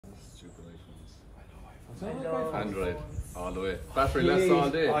Android. All the way. Battery less all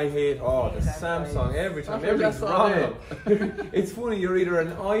day. I hate the Samsung every time. Everything's wrong. It's funny, you're either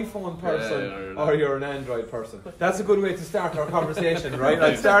an iPhone person or you're an Android person. That's a good way to start our conversation, right?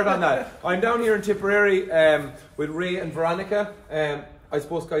 I'll start on that. I'm down here in Tipperary with Ray and Veronica. I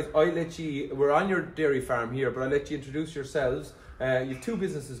suppose, guys, we're on your dairy farm here, but I'll let you introduce yourselves. You have two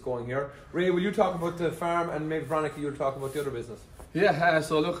businesses going here. Ray, will you talk about the farm, and maybe Veronica, you'll talk about the other business? Yeah,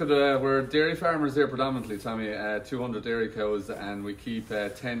 so look at we're dairy farmers here predominantly, Tommy. 200 dairy cows, and we keep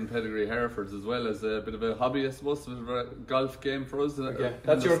 10 pedigree Herefords as well as a bit of a hobby, I suppose, a bit of a golf game for us. Okay.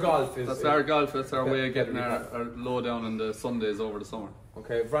 That's your golf. That's our golf. That's our way of getting our low down on the Sundays over the summer.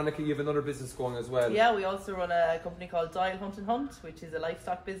 Okay, Veronica, you have another business going as well. Yeah, we also run a company called Dial Hunt and Hunt, which is a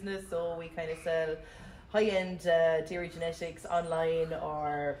livestock business. So we kind of sell high-end dairy genetics online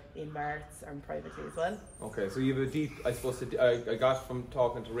or in marts and privately as well. Okay, so you have a deep, I suppose, I got from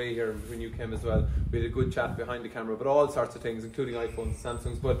talking to Ray here when you came as well, we had a good chat behind the camera about all sorts of things, including iPhones,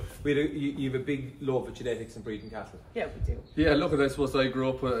 Samsungs, but you have a big love of genetics and breeding cattle. Yeah, we do. Yeah, look, I suppose I grew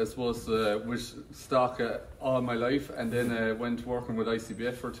up with stock all my life, and then went working with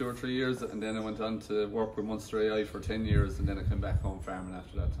ICBF for 2 or 3 years, and then I went on to work with Munster AI for 10 years, and then I came back home farming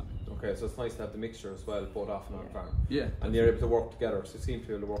after that time. Okay, so it's nice to have the mixture as well, both off and on farm. Yeah. And you're able to work together, so you seem to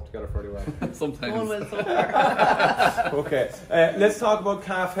be able to work together fairly well. Sometimes. Going well so far. Okay, let's talk about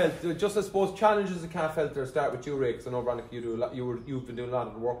calf health. Just, I suppose, challenges of calf health. I'll start with you, Ray, because I know, Veronica, you've been doing a lot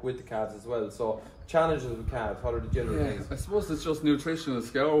of work with the calves as well. So, challenges with calves, what are the general things? I suppose it's just nutritional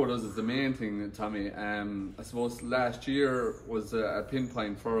scour with us is the main thing, Tommy. I suppose last year was a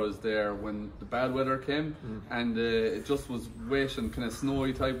pinpoint for us there when the bad weather came, and it just was wet and kind of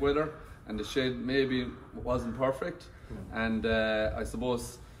snowy type weather, and the shed maybe wasn't perfect, and I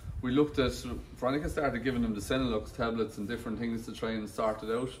suppose we looked at, Veronica started giving them the Senilux tablets and different things to try and sort it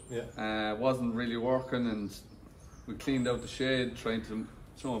out. Yeah. Wasn't really working, and we cleaned out the shed, trying to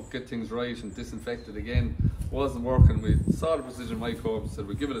get things right and disinfect it again. Wasn't working. We saw the Precision Microbes, said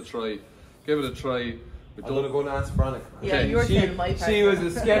we'd give it a try. I'm going to go and ask Veronica. Yeah, you were telling my part. She was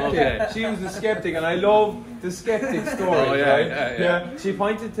a skeptic. Okay. She was a skeptic, and I love the skeptic story. Oh, yeah, right? yeah. She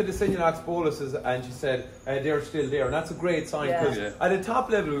pointed to the Senilux boluses and she said they're still there, and that's a great sign because at the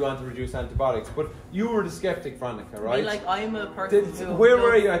top level we want to reduce antibiotics. But you were the skeptic, Veronica, right? I mean, like, I'm a person where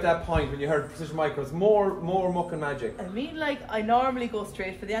were you at that point when you heard Precision Microbes? More muck and magic. I mean, like, I normally go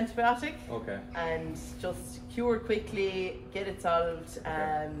straight for the antibiotic. Okay. And just cure it quickly, get it solved.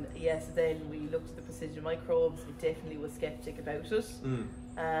 And yes, then we looked at the Precision Microbes. We definitely was skeptic about it.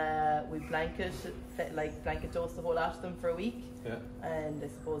 We blanket dosed the whole lot of them for a week. Yeah. And I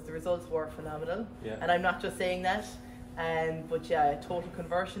suppose the results were phenomenal. Yeah. And I'm not just saying that. But yeah, total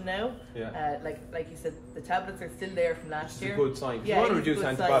conversion now. Yeah. Like you said, the tablets are still there from last year. It's a good sign. Yeah, you want to reduce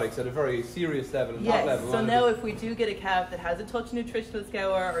antibiotics at a very serious level, top level. So now if we do get a calf that has a touch of nutritional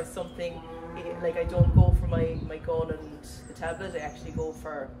scour or something, like, I don't go for my gun and the tablet, I actually go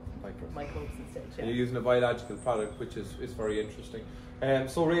for microbes instead. Yeah. And you're using a biological product, which is very interesting.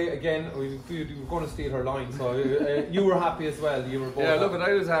 So Ray, again, we were going to steal her line, so you were happy as well. You were both happy. Look,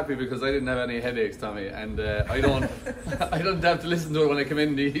 I was happy because I didn't have any headaches, Tommy, and I don't have to listen to it when I come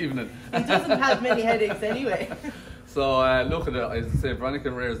in the evening. He doesn't have many headaches anyway. So look at it, as I say, Veronica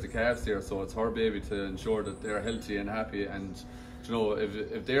rears the calves here, so it's her baby to ensure that they're healthy and happy, and you know,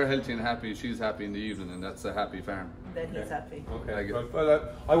 if they're healthy and happy, she's happy in the evening, and that's a happy farm. Then he's happy. Okay. Well,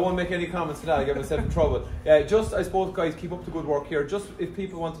 I won't make any comments to that. I get myself in trouble. Just, I suppose, guys, keep up the good work here. Just if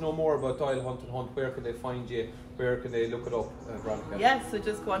people want to know more about Dial Hunt and Hunt, where can they find you? Where can they look it up, Veronica? Yes, so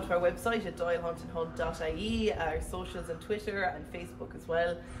just go onto our website at dialhuntandhunt.ie, our socials on Twitter and Facebook as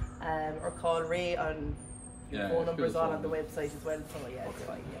well, or call Ray on. Phone numbers on the website as well, so yeah, it's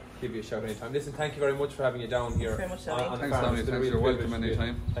fine. Yeah. Give you a shout anytime. Listen, thank you very much for having you down here. Thanks very much, Thanks, Tommy. Thanks, you're welcome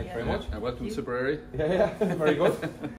anytime. Thank you very much. Welcome to Tipperary. Yeah, very good.